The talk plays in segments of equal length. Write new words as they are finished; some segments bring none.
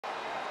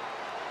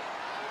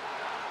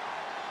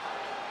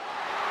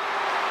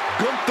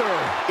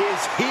Gunther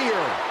is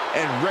here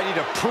and ready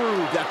to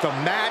prove that the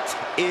mat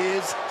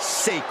is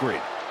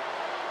sacred.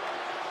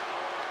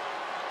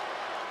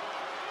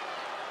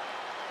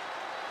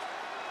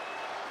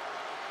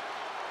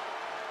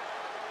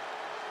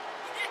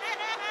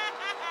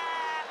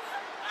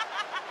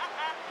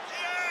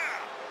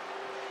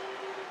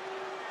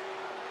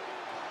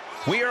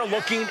 We are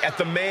looking at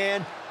the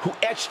man who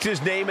etched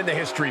his name in the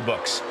history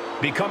books,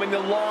 becoming the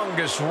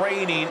longest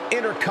reigning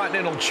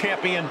Intercontinental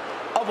Champion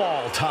of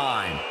all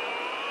time.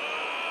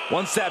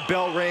 Once that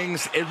bell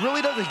rings, it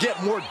really doesn't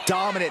get more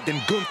dominant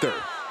than Gunther.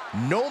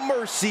 No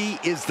mercy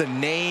is the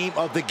name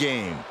of the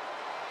game.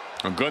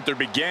 Gunther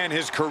began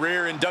his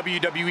career in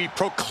WWE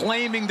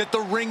proclaiming that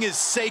the ring is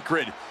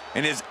sacred,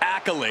 and his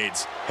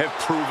accolades have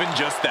proven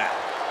just that.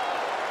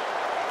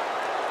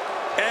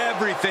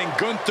 Everything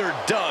Gunther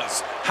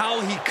does,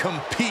 how he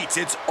competes,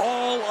 it's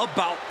all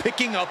about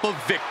picking up a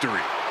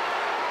victory.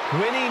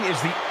 Winning is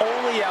the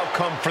only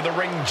outcome for the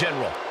ring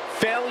general.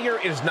 Failure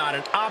is not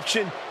an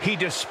option. He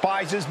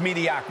despises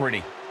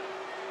mediocrity.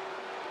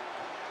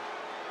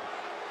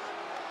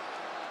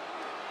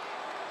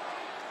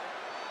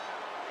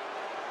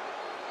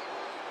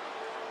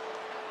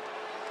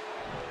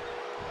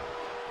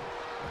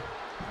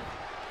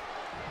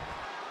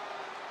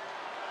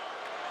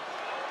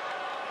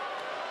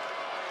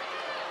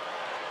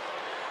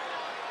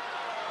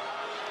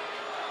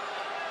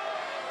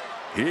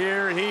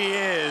 Here he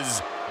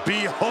is.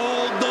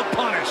 Behold the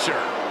Punisher.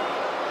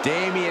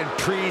 Damian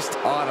Priest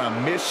on a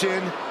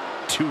mission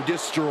to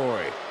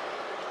destroy.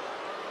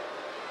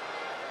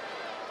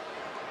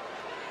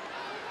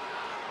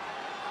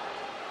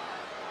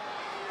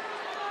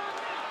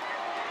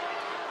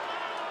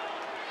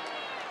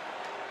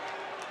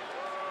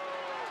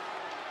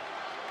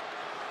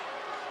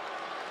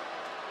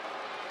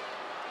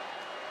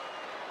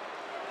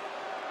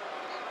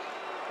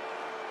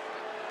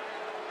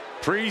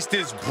 Priest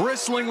is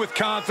bristling with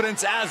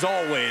confidence as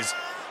always.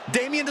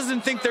 Damian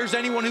doesn't think there's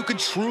anyone who can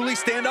truly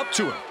stand up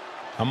to him.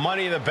 A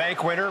Money in the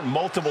Bank winner,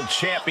 multiple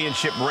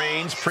championship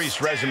reigns.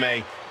 Priest's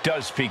resume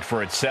does speak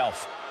for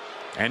itself.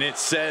 And it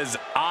says,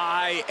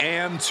 I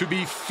am to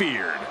be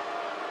feared.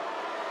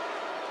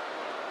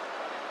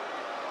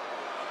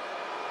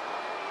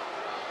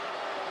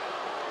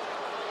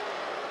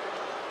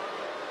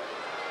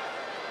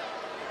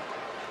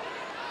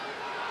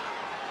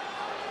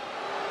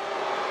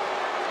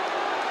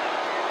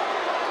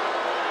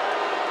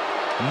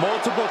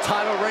 Multiple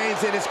title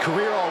reigns in his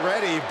career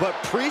already, but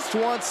Priest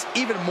wants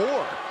even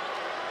more.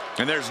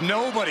 And there's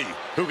nobody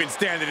who can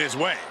stand in his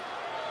way.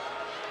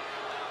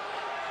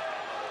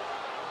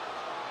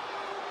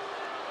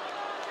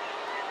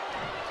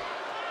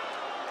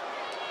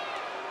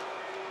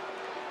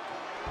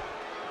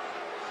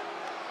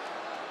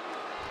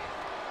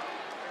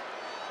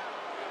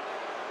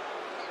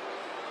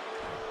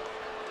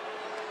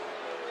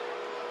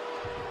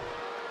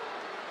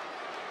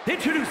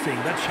 Introducing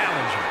the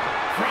challenger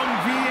from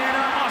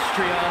Vienna,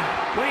 Austria,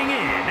 weighing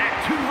in at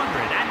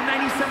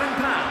 297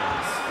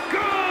 pounds,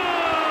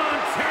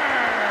 Gunther!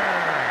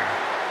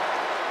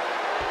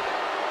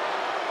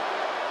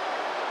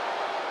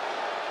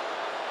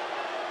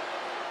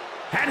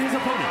 And his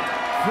opponent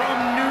from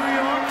New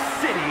York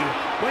City,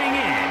 weighing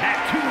in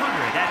at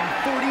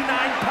 249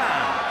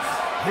 pounds,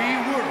 the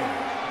World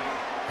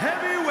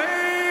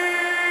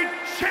Heavyweight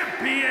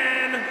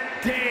Champion,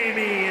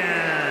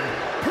 Damian.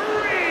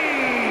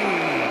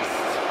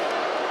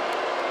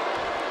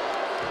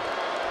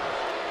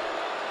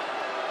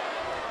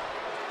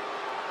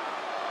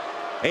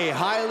 A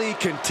highly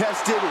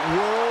contested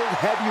World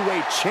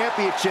Heavyweight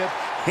Championship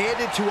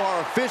handed to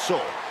our official.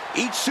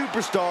 Each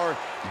superstar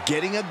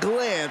getting a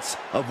glance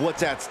of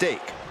what's at stake.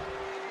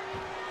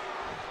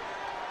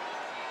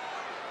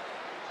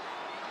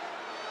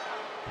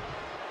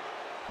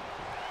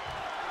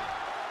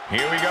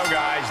 Here we go,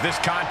 guys. This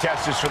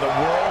contest is for the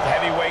World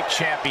Heavyweight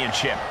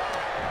Championship.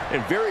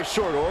 In very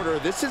short order,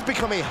 this has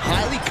become a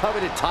highly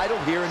coveted title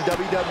here in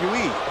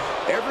WWE.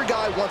 Every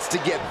guy wants to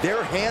get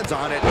their hands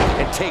on it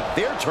and take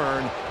their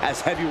turn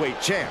as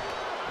heavyweight champ.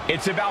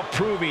 It's about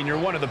proving you're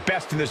one of the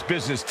best in this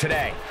business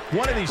today.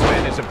 One of these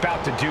men is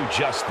about to do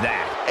just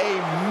that. A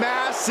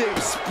massive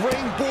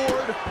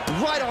springboard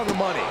right on the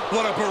money.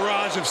 What a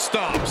barrage of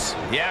stomps.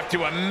 You have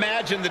to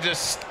imagine the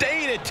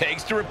disdain it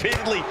takes to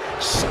repeatedly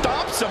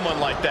stomp someone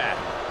like that.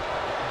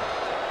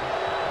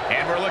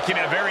 And we're looking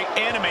at a very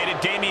animated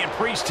Damian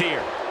Priest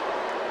here.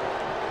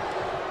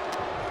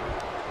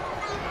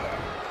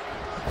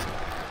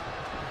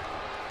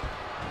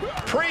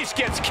 Priest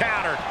gets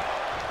countered.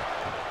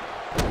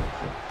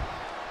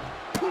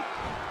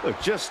 Look,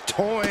 just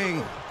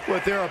toying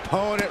with their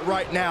opponent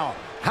right now.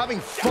 Having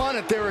fun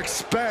at their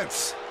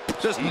expense.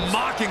 Just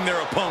mocking their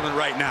opponent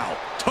right now.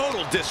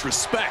 Total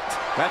disrespect.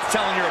 That's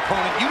telling your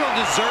opponent, you don't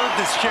deserve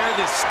to share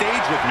this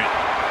stage with me.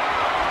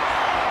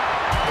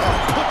 Oh,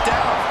 put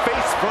down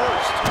face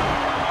first.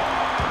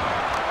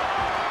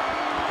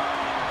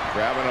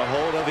 Grabbing a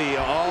hold of the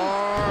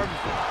arm.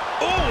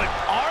 Oh, an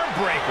arm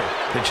breaker.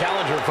 The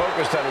challenger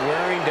focused on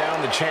wearing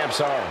down the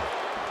champ's arm.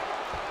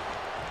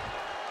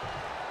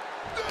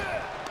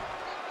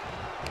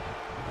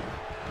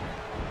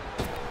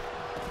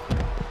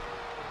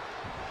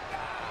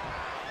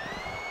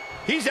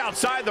 He's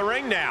outside the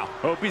ring now.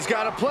 Hope he's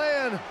got a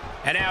plan.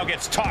 And now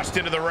gets tossed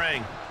into the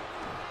ring.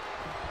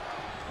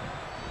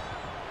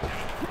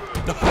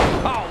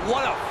 Oh,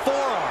 what a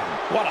forearm.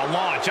 What a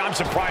launch. I'm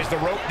surprised the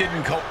rope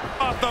didn't go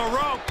Off the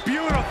rope.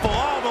 Beautiful.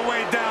 All the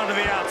way down to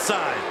the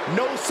outside.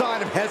 No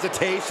sign of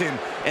hesitation,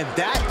 and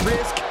that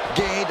risk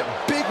gained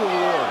big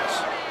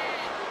rewards.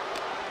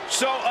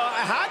 So,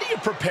 how do you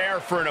prepare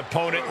for an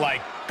opponent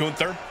like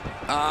Gunther?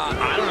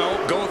 I don't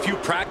know. Go a few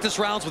practice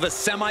rounds with a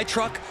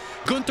semi-truck.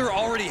 Gunther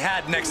already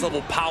had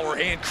next-level power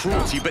and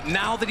cruelty, but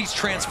now that he's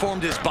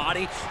transformed his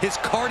body, his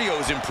cardio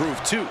has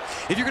improved too.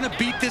 If you're going to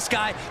beat this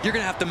guy, you're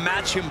going to have to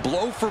match him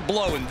blow for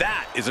blow, and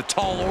that is a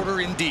tall order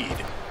indeed.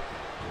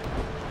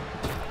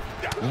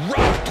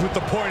 Rocked with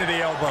the point of the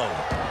elbow.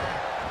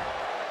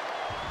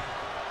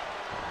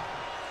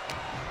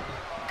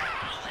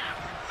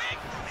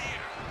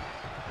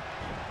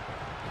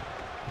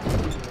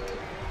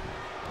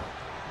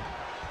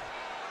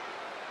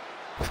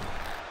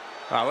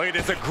 Oh, look at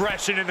this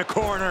aggression in the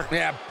corner.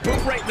 Yeah,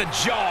 boot right in the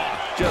jaw.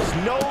 Just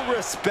no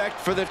respect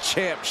for the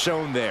champ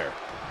shown there.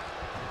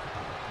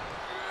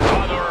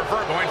 Oh, the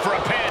revert going for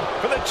a pin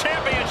for the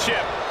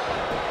championship.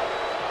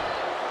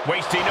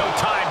 Wasting no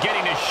time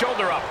getting his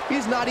shoulder up.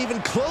 He's not even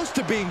close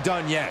to being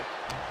done yet.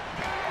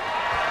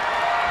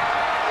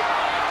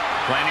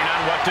 Planning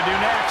on what to do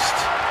next.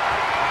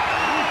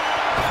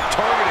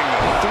 Targeting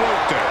the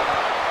throat there.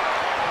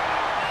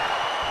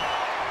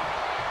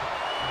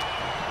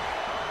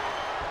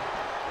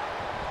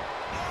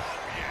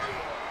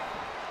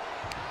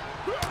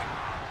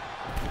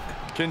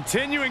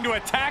 Continuing to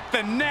attack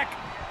the neck.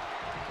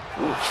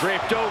 Ooh,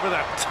 draped over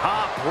the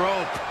top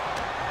rope.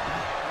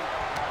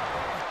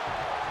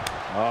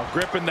 Oh,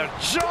 gripping the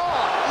jaw.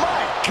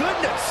 My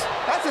goodness.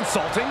 That's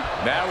insulting.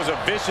 That was a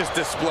vicious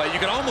display. You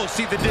can almost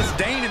see the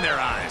disdain in their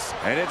eyes.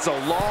 And it's a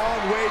long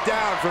way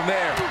down from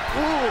there.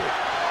 Ooh.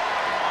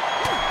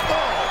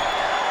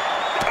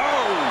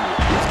 Oh.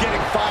 He's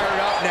getting fired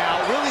up now,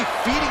 really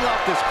feeding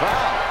off this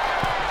crowd.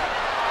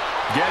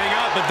 Getting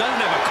up, but doesn't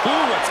have a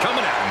clue what's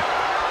coming at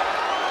him.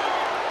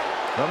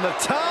 From the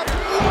top.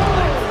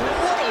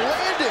 What a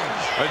landing.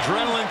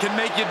 Adrenaline can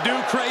make you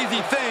do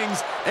crazy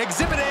things.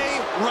 Exhibit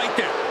A right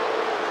there.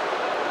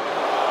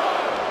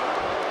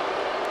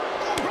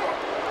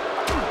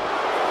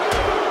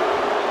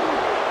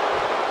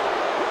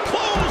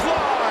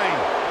 Clothesline.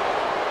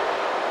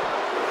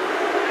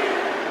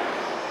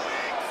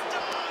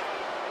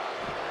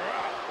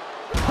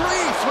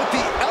 Priest with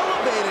the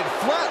elevated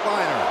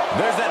flatliner.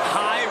 There's that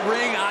high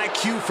ring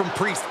IQ from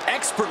Priest,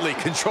 expertly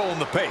controlling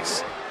the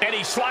pace. And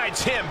he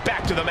slides him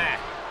back to the mat.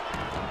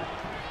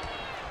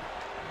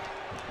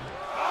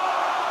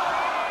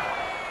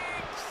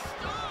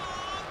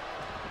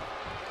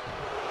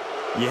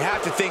 You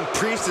have to think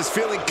Priest is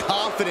feeling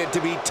confident to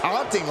be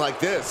taunting like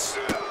this.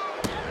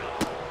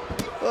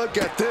 Look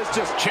at this,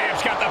 just...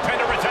 Champ's got the pin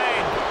to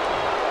retain.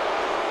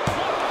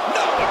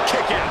 No, a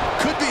kick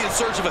out. Could be in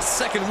search of a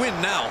second win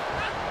now.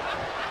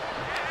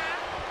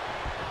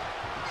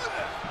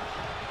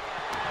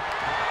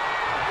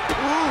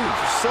 Ooh,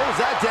 slows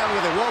that down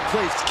with a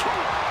well-placed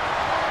kick.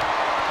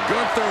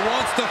 Gunther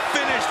wants to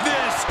finish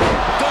this,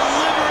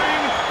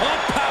 delivering a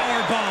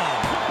powerbomb.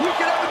 We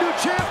could have a new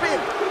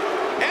champion.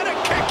 And a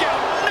kick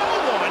out. No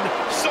one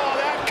saw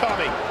that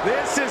coming.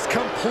 This is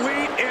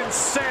complete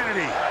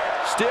insanity.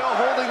 Still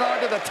holding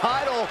on to the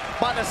title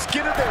by the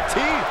skin of their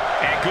teeth.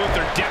 And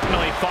Gunther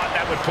definitely thought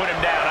that would put him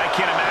down. I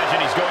can't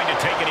imagine he's going to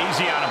take it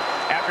easy on him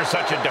after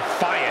such a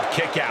defiant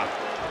kick out.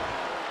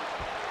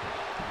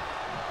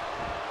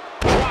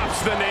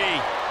 Drops the knee.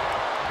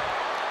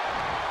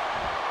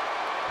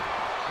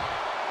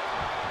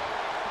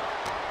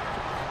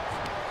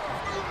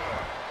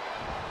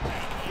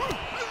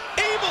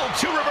 Able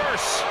to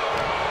reverse.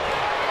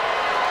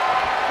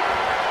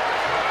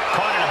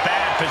 Caught in a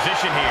bad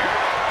position here.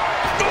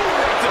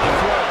 Right to the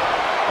throat.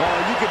 Oh,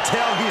 you can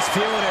tell he's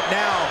feeling it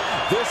now.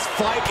 This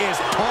fight is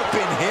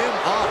pumping him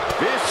up.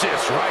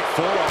 Vicious right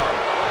forearm.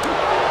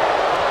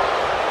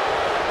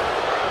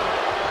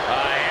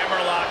 A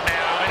hammerlock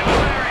now into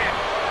a lariat.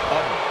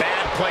 A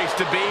bad place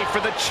to be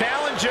for the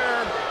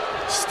challenger.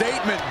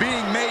 Statement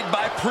being made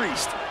by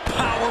Priest.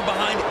 Power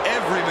behind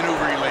every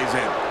maneuver he lays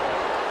in.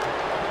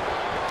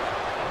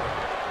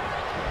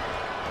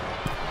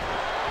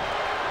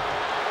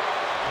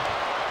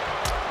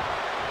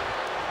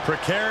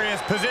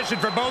 Precarious position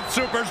for both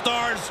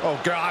superstars. Oh,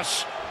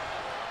 gosh.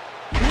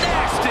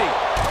 Nasty.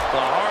 The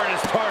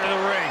hardest part of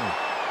the ring.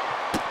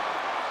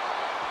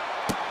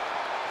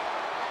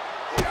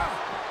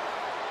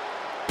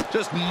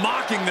 Just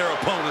mocking their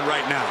opponent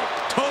right now.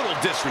 Total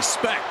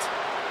disrespect.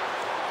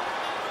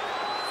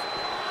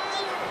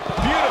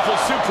 Beautiful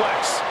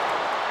suplex.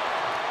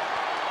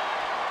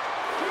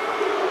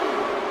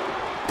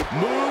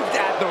 Moved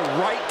at the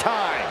right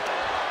time.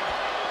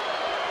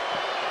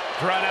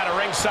 Thrown out of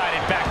ringside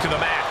and back to the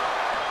mat.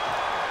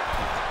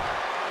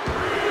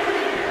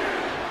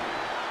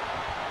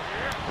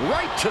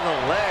 Right to the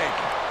leg.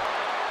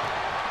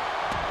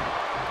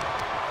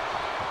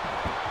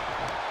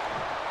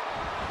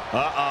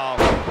 Uh-oh.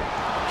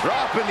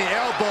 Drop dropping the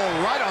elbow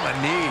right on the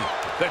knee.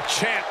 The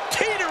champ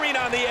teetering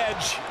on the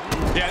edge.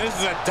 Yeah, this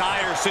is a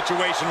dire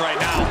situation right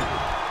now.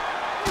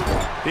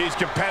 These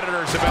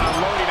competitors have been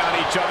unloading on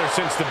each other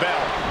since the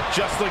bell,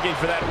 just looking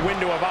for that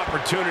window of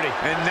opportunity.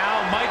 And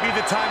now might be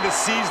the time to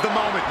seize the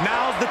moment.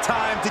 Now's the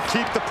time to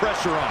keep the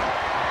pressure on.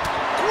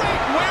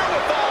 Great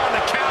wherewithal on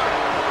the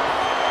counter.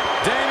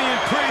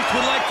 Damian Priest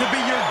would like to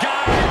be your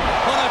guide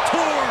on a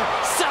tour.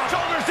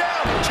 Shoulders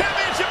down,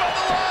 championship on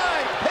the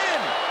line.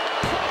 Pin.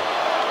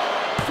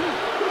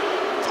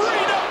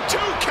 Freedom 2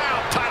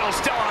 count, title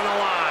still on the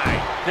line.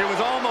 It was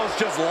almost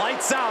just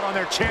lights out on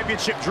their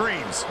championship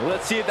dreams.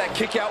 Let's see if that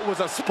kick out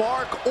was a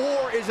spark,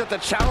 or is it the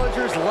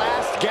challenger's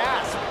last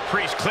gasp?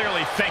 Priest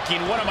clearly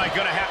thinking, what am I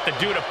going to have to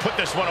do to put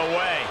this one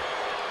away?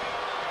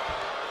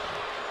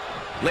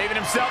 Leaving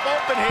himself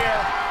open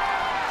here.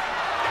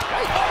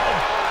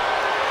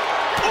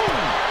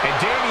 And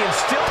Damian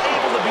still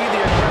able to be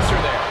the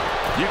aggressor there.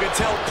 You can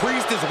tell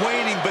Priest is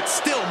waning, but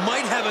still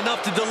might have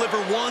enough to deliver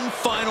one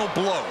final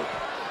blow.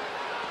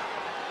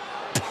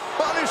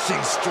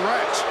 Punishing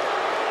stretch.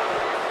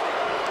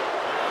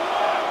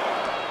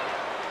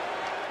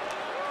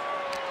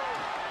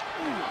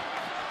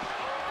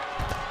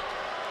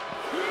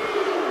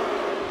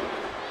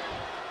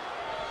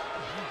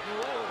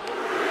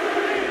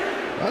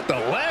 Not the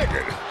leg.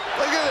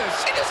 Look at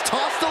this. She just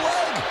tossed the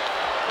leg.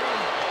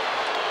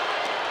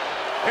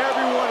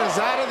 Everyone is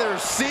out of their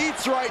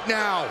seats right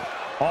now.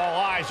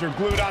 All eyes are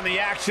glued on the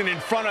action in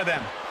front of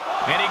them.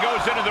 And he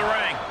goes into the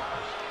ring.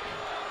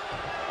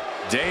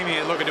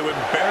 Damian looking to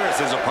embarrass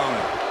his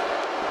opponent.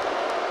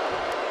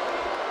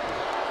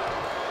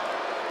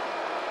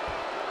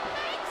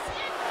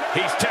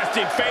 He's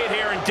testing fate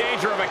here, in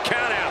danger of a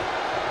countout.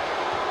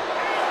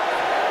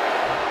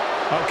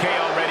 Okay,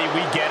 already,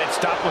 we get it.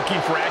 Stop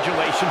looking for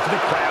adulation for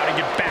the crowd and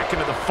get back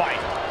into the fight.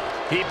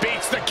 He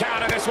beats the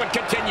count, and this one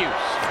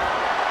continues.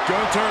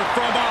 Gunther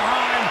from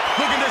behind,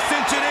 looking to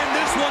cinch it in.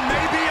 This one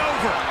may be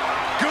over.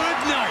 Good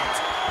night.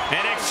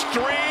 An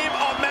extreme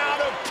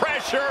amount of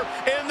pressure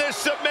in this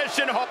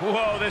submission.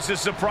 Whoa, this is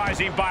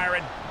surprising,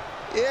 Byron.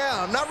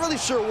 Yeah, I'm not really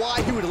sure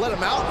why he would let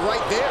him out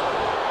right there.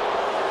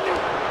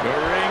 The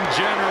ring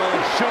general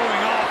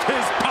showing off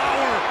his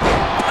power.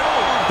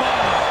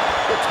 Powerbomb.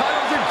 The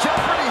title's in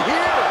jeopardy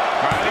here.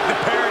 I think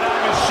the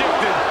paradigm has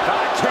shifted.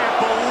 I can't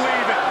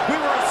believe it. We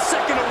were a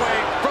second away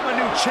from a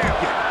new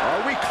champion.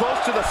 Are we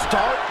close to the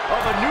start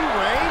of a new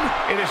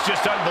reign? It is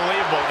just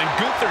unbelievable. And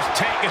Gunther's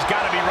tank has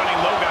got to be running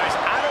low, guys.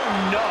 I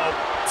don't know.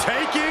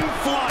 Taking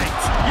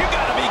flight. You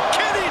got to be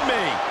kidding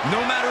me.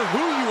 No matter who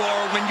you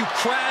are, when you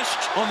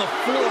crashed on the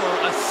floor,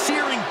 a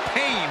searing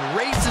pain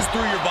races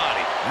through your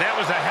body. And that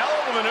was a hell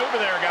of a maneuver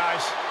there,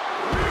 guys.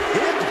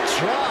 Hip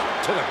drop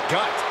to the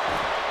gut.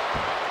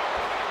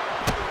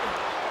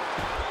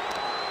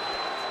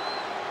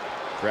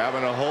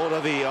 Grabbing a hold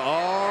of the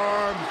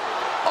arm.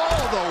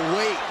 All the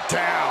weight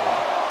down.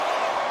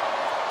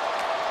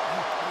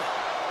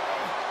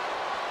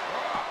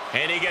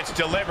 And he gets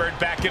delivered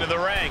back into the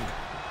ring.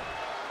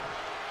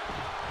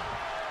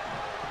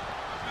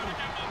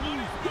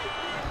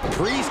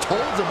 Priest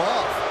holds him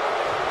off.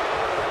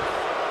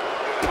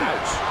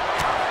 Ouch.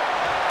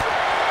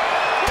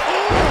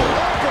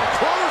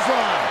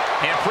 Clothesline.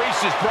 And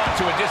Priest is brought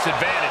to a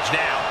disadvantage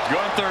now.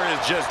 Gunther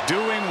is just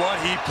doing what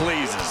he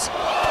pleases.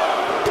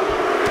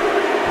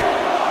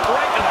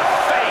 Right in the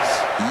face.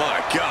 My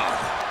God.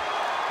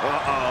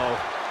 Uh-oh.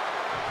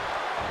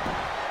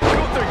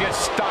 Gunther gets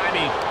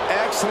stymied.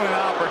 Excellent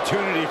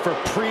opportunity for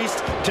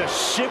Priest to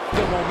shift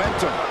the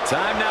momentum.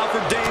 Time now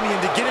for Damian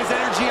to get his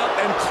energy up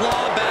and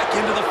claw back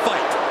into the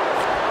fight.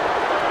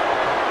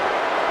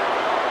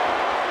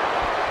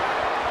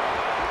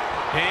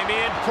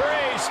 Damian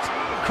Priest.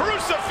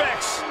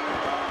 Crucifix.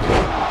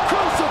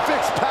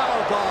 Crucifix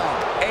powerbomb.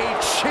 A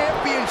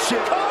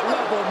championship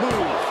level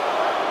move.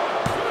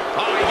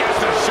 Oh, he gets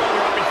the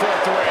shoulder up before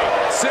 3.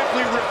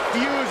 Simply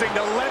refusing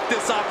to let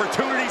this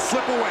opportunity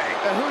slip away.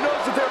 And who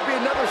knows if there'll be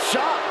another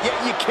shot, yet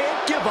you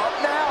can't give up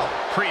now.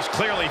 Priest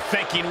clearly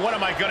thinking, what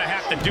am I going to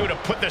have to do to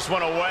put this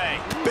one away?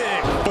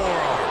 Big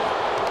forearm.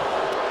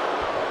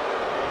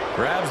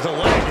 Grabs the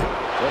leg.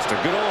 Just a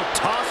good old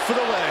toss for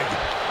the leg.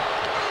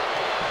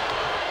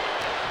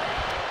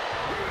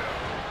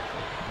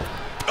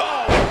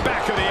 Oh,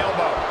 back of the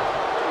elbow.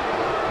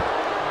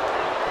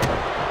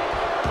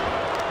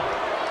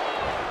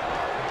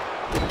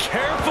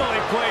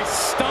 Carefully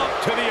placed stomp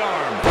to the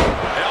arm.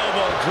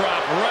 Elbow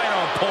drop right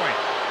on point.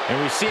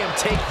 And we see him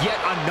take yet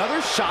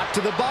another shot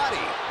to the body.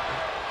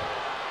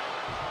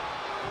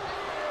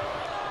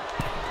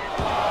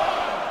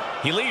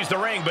 He leaves the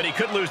ring, but he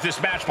could lose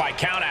this match by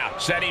countout.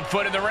 Setting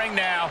foot in the ring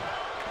now.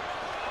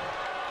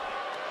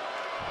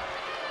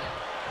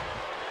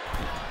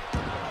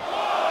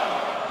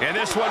 And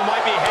this one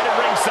might be headed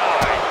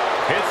ringside.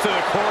 Hits to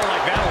the core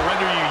like that will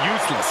render you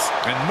useless.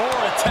 And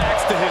more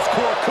attacks to his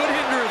core could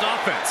hinder his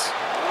offense.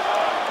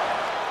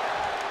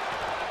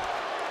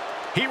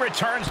 He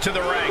returns to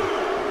the ring.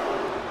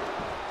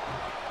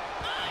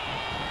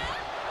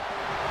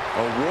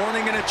 A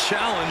warning and a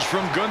challenge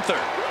from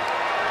Gunther.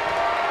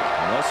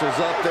 Muscles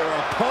up their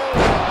opponent.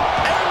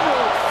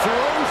 Emerald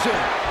throws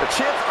it. The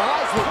champ's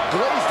eyes look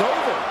glazed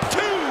over.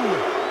 2.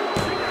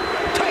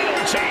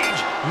 Title change.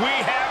 We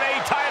have a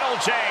title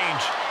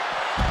change.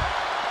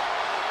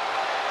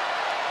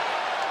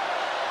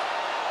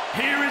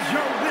 Here is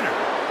your winner,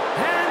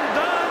 and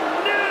the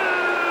new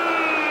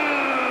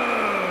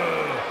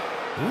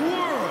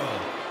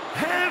World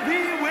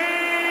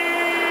Heavyweight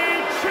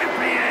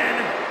Champion,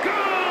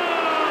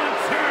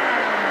 Gunther!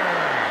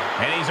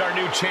 And he's our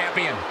new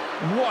champion.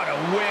 What a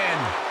win.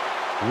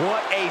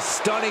 What a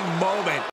stunning moment.